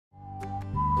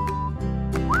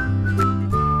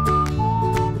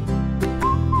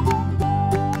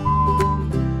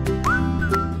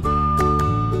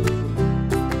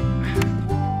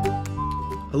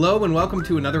Hello and welcome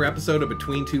to another episode of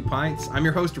Between Two Pints. I'm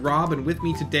your host Rob, and with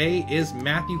me today is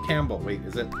Matthew Campbell. Wait,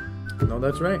 is it? No,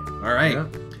 that's right. All right. Yeah,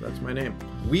 that's my name.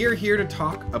 We are here to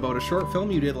talk about a short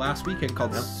film you did last weekend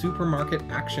called Supermarket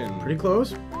Action. Pretty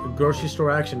close. A grocery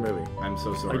store action movie. I'm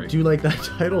so sorry. I do like that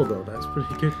title, though. That's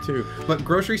pretty good, too. But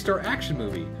grocery store action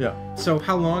movie. Yeah. So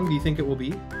how long do you think it will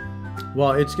be?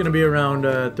 Well, it's going to be around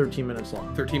 13 minutes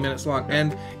long. 13 minutes long. Yeah.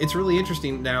 And it's really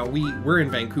interesting. Now, we're in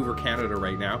Vancouver, Canada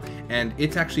right now, and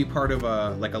it's actually part of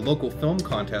a local film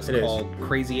contest called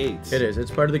Crazy Eights. It is.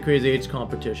 It's part of the Crazy Eights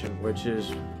competition, which is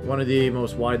one of the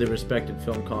most widely respected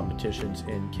film competitions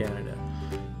in Canada.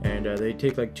 And they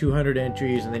take like 200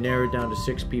 entries and they narrow it down to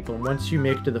 6 people. And once you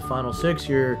make it to the final 6,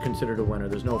 you're considered a winner.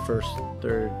 There's no first,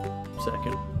 third,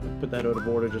 second. I put that out of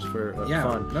order just for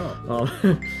fun.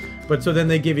 No. But so then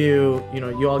they give you,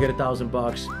 you all get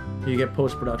 $1,000. You get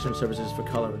post-production services for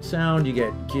color and sound. You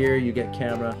get gear, you get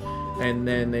camera. And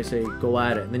then they say, go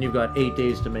at it. And then you've got 8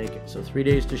 days to make it. So 3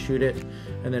 days to shoot it,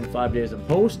 and then 5 days in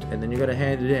post, and then you got to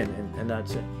hand it in, and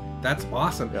that's it. That's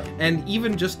awesome. Yeah. And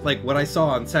even just like what I saw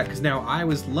on set, because now I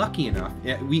was lucky enough,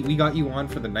 we got you on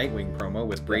for the Nightwing promo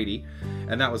with Brady,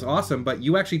 and that was awesome, but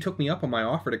you actually took me up on my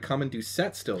offer to come and do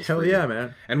set stills. Hell yeah,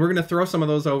 man. And we're going to throw some of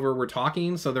those over. We're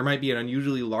talking, so there might be an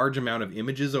unusually large amount of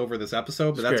images over this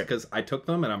episode, but that's because I took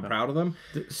them and I'm proud of them.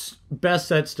 Best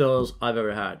set stills I've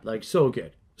ever had. Like, so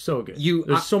good. So good.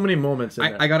 There's so many moments in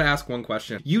there. I gotta ask one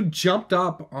question. You jumped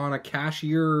up on a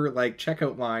cashier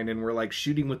checkout line and were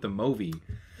shooting with the Movi.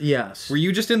 Yes. Were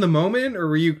you just in the moment, or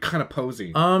were you kind of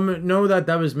posing? No,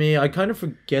 that was me. I kind of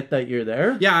forget that you're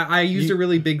there. Yeah, I used a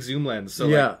really big zoom lens. So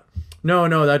yeah.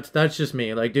 No, that's just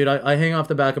me. Like, dude, I hang off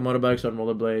the back of motorbikes on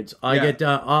rollerblades. I get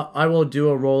down. I will do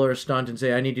a roller stunt and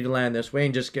say, I need you to land this way,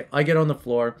 and I get on the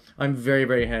floor. I'm very,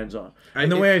 very hands-on.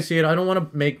 And the way I see it, I don't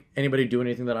want to make anybody do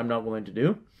anything that I'm not willing to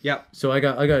do. Yeah. So I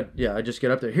just get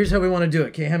up there. Here's how we want to do it.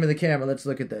 Okay, hand me the camera. Let's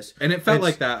look at this. And it felt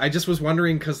like that. I just was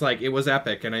wondering because it was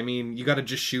epic. And I mean, you got to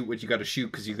just shoot what you got to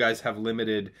shoot because you guys have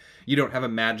limited. You don't have a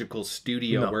magical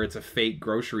studio where it's a fake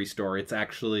grocery store. It's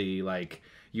actually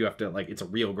you have to it's a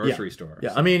real grocery store.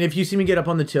 Yeah. So. I mean, if you see me get up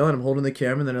on the till and I'm holding the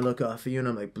camera and then I look off at you and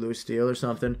I'm like blue steel or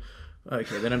something.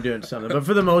 Okay, then I'm doing something. But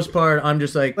for the most part, I'm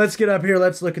just like, let's get up here.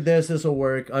 Let's look at this. This will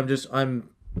work.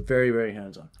 I'm very, very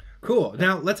hands-on. Cool.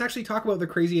 Now, let's actually talk about the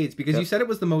Crazy Eights, because you said it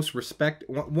was the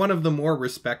one of the more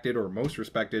respected or most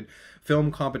respected film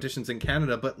competitions in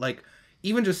Canada, but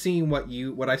even just seeing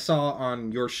what I saw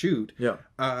on your shoot,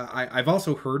 I've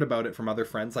also heard about it from other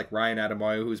friends like Ryan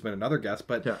Adamoyo, who's been another guest,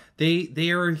 but they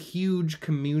are a huge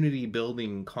community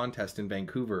building contest in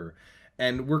Vancouver.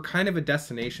 And we're kind of a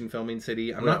destination filming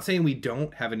city. I'm not saying we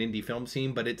don't have an indie film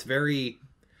scene, but it's very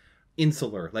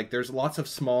insular. There's lots of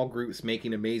small groups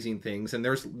making amazing things, and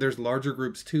there's larger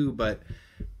groups too, but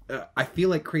I feel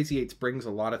like Crazy Eights brings a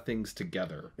lot of things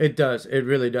together. It does. It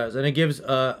really does. And it gives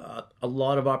a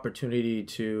lot of opportunity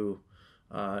to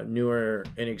newer,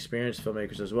 inexperienced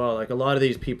filmmakers as well. A lot of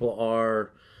these people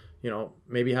are,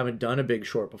 maybe haven't done a big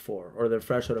short before, or they're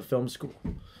fresh out of film school.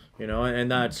 And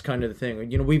that's kind of the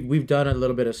thing. We've done a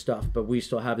little bit of stuff, but we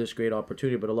still have this great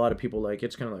opportunity. But a lot of people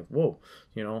it's kind of whoa,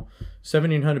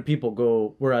 1,700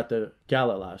 people were at the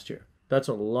gala last year. That's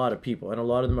a lot of people, and a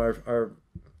lot of them are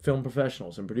film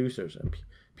professionals and producers and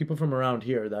people from around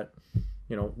here that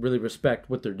really respect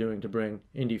what they're doing to bring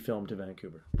indie film to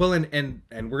Vancouver. Well, and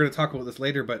we're going to talk about this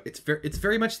later, but it's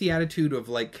very much the attitude of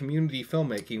community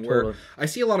filmmaking, where I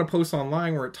see a lot of posts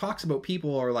online where it talks about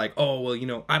people are oh,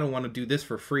 well, I don't want to do this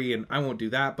for free and I won't do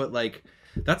that, but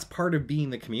that's part of being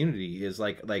the community is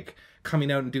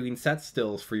coming out and doing set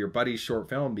stills for your buddy's short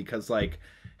film, because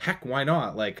heck, why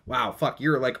not? Wow, fuck,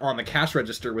 you're on the cash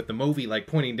register with the Movi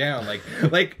pointing down.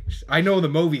 I know the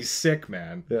Movi's sick,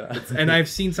 man. Yeah. And I've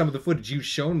seen some of the footage. You've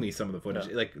shown me some of the footage.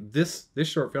 Yeah. This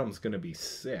short film is gonna be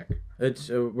sick.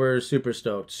 We're super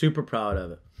stoked, super proud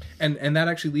of it. And that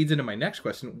actually leads into my next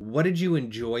question. What did you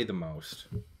enjoy the most?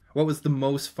 What was the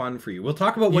most fun for you? We'll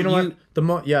talk about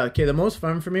the most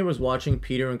fun for me was watching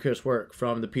Peter and Chris work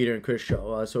from the Peter and Chris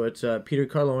show. So it's Peter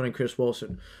Carlone and Chris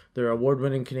Wilson. They're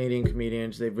award-winning Canadian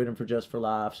comedians. They've written for Just for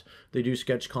Laughs. They do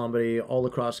sketch comedy all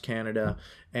across Canada.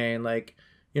 And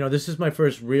this is my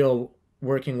first real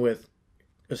working with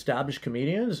established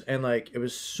comedians. And it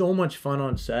was so much fun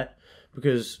on set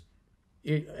because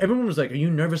everyone was like, are you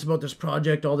nervous about this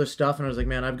project, all this stuff? And I was like,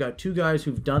 man, I've got 2 guys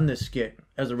who've done this skit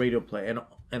as a radio play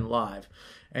and live,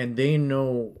 and they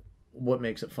know what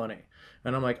makes it funny.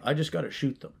 And I'm like, I just got to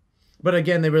shoot them. But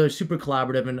again, they were super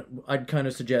collaborative, and I'd kind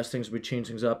of suggest things, we'd change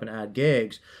things up and add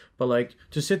gags. But like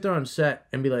to sit there on set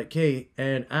and be like, "Hey,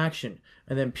 and action,"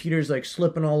 and then Peter's like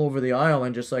slipping all over the aisle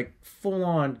and just like full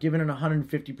on giving it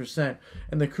 150%,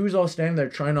 and the crew's all standing there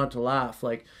trying not to laugh.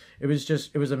 Like it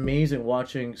was amazing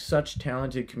watching such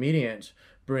talented comedians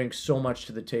bring so much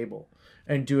to the table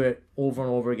and do it over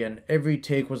and over again. Every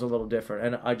take was a little different,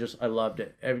 and I loved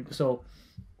it. So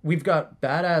we've got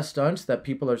badass stunts that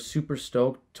people are super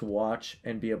stoked to watch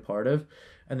and be a part of.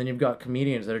 And then you've got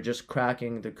comedians that are just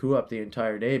cracking the coup up the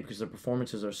entire day because their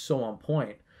performances are so on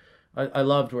point. I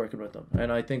loved working with them.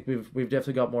 And I think we've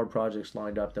definitely got more projects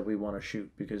lined up that we want to shoot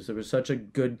because there was such a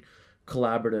good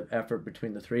collaborative effort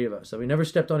between the three of us that we never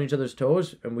stepped on each other's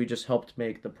toes, and we just helped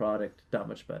make the product that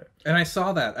much better. And I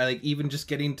saw that. Even just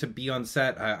getting to be on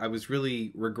set, I was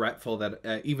really regretful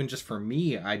that even just for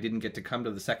me, I didn't get to come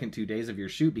to the second 2 days of your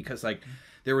shoot because like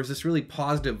there was this really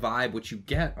positive vibe which you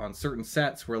get on certain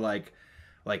sets where like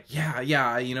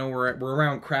yeah, you know, we're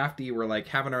around Crafty, we're like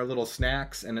having our little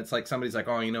snacks, and it's like somebody's like,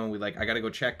 oh, you know, I gotta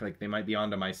go check, like they might be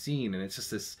onto my scene, and it's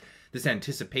just this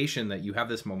anticipation that you have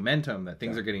this momentum that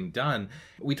things are getting done.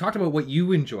 We talked about what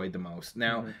you enjoyed the most.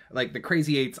 Now, like the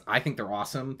Crazy Eights, I think they're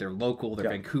awesome. They're local. They're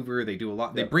Vancouver. They do a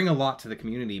lot. They bring a lot to the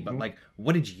community. But like,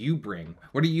 what did you bring?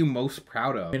 What are you most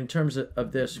proud of? In terms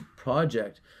of this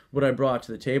project, what I brought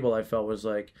to the table, I felt was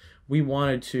like we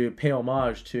wanted to pay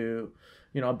homage to,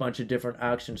 you know, a bunch of different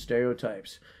action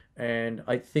stereotypes. And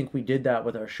I think we did that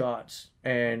with our shots.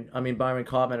 And I mean, Byron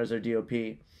Cotman as our DOP,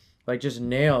 like just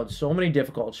nailed so many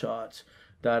difficult shots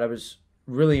that I was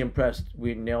really impressed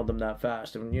we nailed them that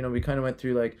fast. And, you know, we kind of went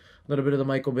through like a little bit of the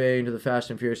Michael Bay into the Fast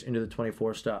and Furious into the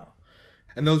 24 style.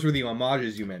 And those were the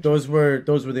homages you mentioned. Those were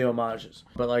the homages.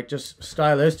 But like just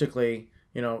stylistically,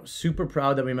 you know, super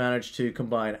proud that we managed to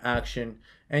combine action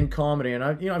and comedy. And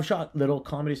I've shot little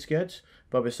comedy skits,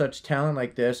 but with such talent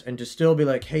like this, and to still be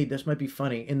like, hey, this might be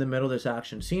funny in the middle of this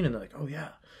action scene, and they're like, oh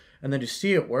yeah. And then to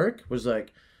see it work was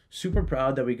like super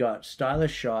proud that we got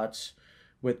stylish shots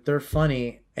with they're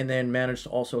funny, and then managed to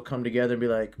also come together and be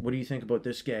like, what do you think about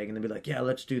this gag? And then be like, yeah,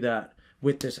 let's do that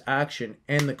with this action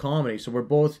and the comedy. So we're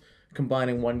both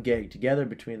combining one gag together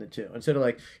between the two. Instead of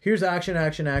like, here's action,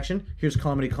 action, action, here's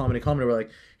comedy, comedy, comedy. We're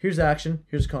like, here's action,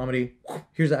 here's comedy,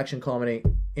 here's action, comedy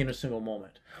in a single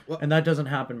moment. Well, and that doesn't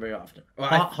happen very often. Well,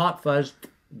 hot fuzz,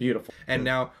 beautiful. And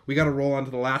now we got to roll on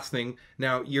to the last thing.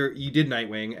 Now you did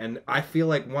Nightwing, and I feel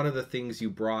like one of the things you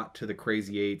brought to the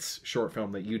Crazy Eights short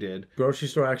film that you did, grocery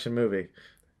store action movie,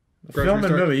 film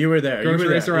and movie. You were there.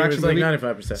 Grocery store action movie. Like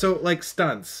 95%. So like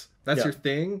stunts, that's your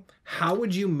thing. How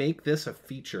would you make this a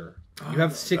feature? You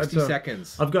have 60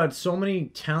 seconds. I've got so many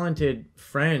talented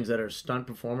friends that are stunt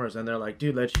performers, and they're like,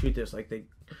 dude, let's shoot this. Like they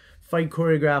fight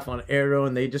choreograph on Arrow,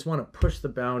 and they just want to push the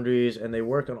boundaries, and they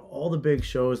work on all the big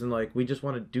shows, and like we just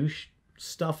want to do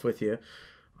stuff with you.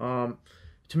 To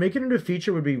make it into a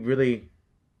feature would be really,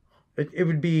 it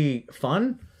would be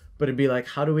fun, but it'd be like,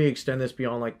 how do we extend this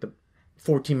beyond like the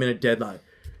 14-minute deadline?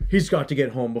 He's got to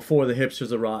get home before the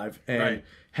hipsters arrive and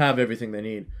have everything they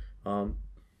need.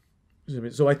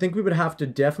 So I think we would have to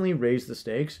definitely raise the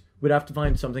stakes. We'd have to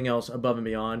find something else above and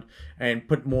beyond and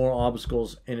put more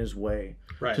obstacles in his way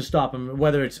to stop him,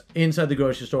 whether it's inside the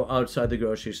grocery store, outside the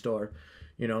grocery store,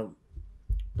 you know.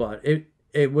 But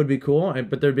it would be cool,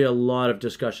 but there'd be a lot of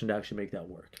discussion to actually make that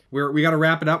work. We got to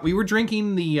wrap it up. We were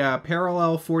drinking the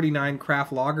Parallel 49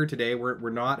 craft lager today. We're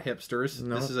not hipsters.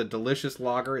 No. This is a delicious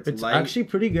lager. It's light. Actually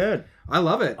pretty good. I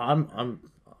love it.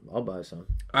 I'll buy some.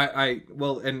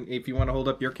 Well, and if you want to hold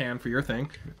up your can for your thing,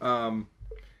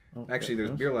 actually, there's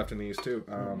beer left in these too.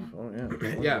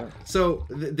 Yeah. So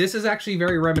this is actually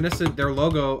very reminiscent. Their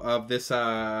logo of this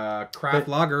craft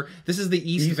lager. This is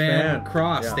the East Van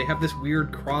cross. Yeah. They have this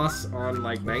weird cross on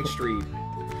like Ninth Street.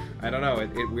 I don't know.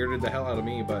 It weirded the hell out of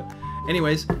me, but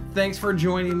anyways, thanks for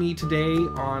joining me today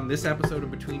on this episode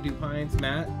of Between Two Pints,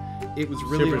 Matt. It was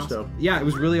really super awesome. Stoked. Yeah, it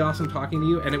was really awesome talking to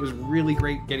you, and it was really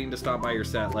great getting to stop by your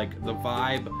set. Like the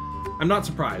vibe, I'm not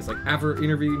surprised. Like after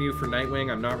interviewing you for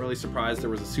Nightwing, I'm not really surprised. There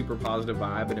was a super positive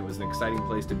vibe, and it was an exciting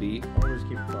place to be. Always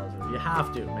keep it positive. You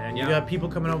have to, man. You got people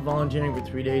coming out volunteering for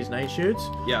 3 days night shoots.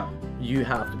 Yeah. You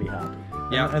have to be happy.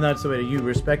 Yeah. And that's the way you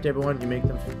respect everyone. You make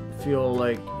them feel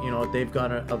like, you know, they've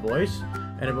got a voice,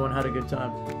 and everyone had a good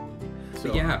time.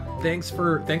 So. Yeah, thanks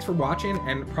for watching,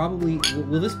 and probably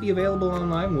will this be available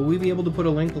online? Will we be able to put a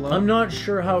link below? I'm not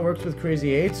sure how it works with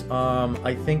Crazy Eights.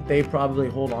 I think they probably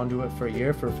hold on to it for a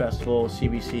year for festival,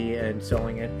 CBC, and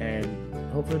selling it, and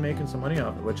hopefully making some money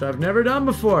off it, which I've never done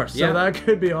before. So that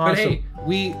could be awesome.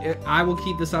 But hey, I will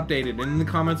keep this updated, and in the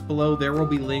comments below there will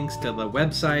be links to the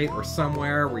website or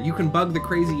somewhere where you can bug the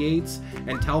Crazy Eights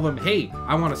and tell them, hey,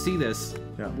 I want to see this.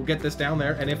 we'll get this down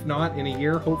there. And if not, in a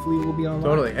year, hopefully it will be online.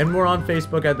 Totally. And we're on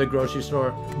Facebook at the Grocery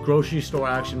Store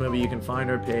Action Movie. You can find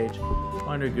our page,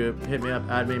 find our group, hit me up,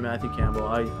 add me, Matthew Campbell.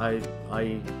 I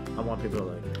want people to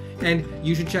like it. And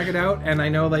you should check it out. And I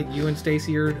know like you and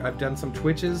Stacey I've done some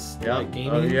Twitches, like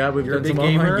gaming. Yeah, we've You're done a big some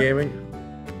gamer. online gaming.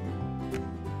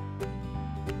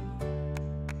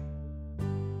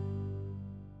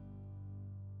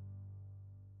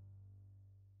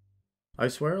 I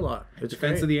swear a lot. It's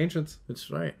Defense great. of the Ancients. That's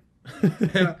right.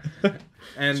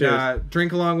 And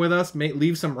drink along with us.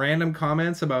 Leave some random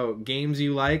comments about games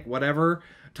you like, whatever.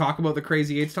 Talk about the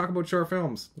Crazy Eights. Talk about short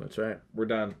films. That's right. We're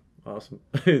done. Awesome.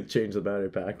 Change the battery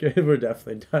pack. We're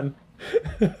definitely done.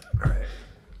 All right.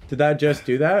 Did that just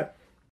do that?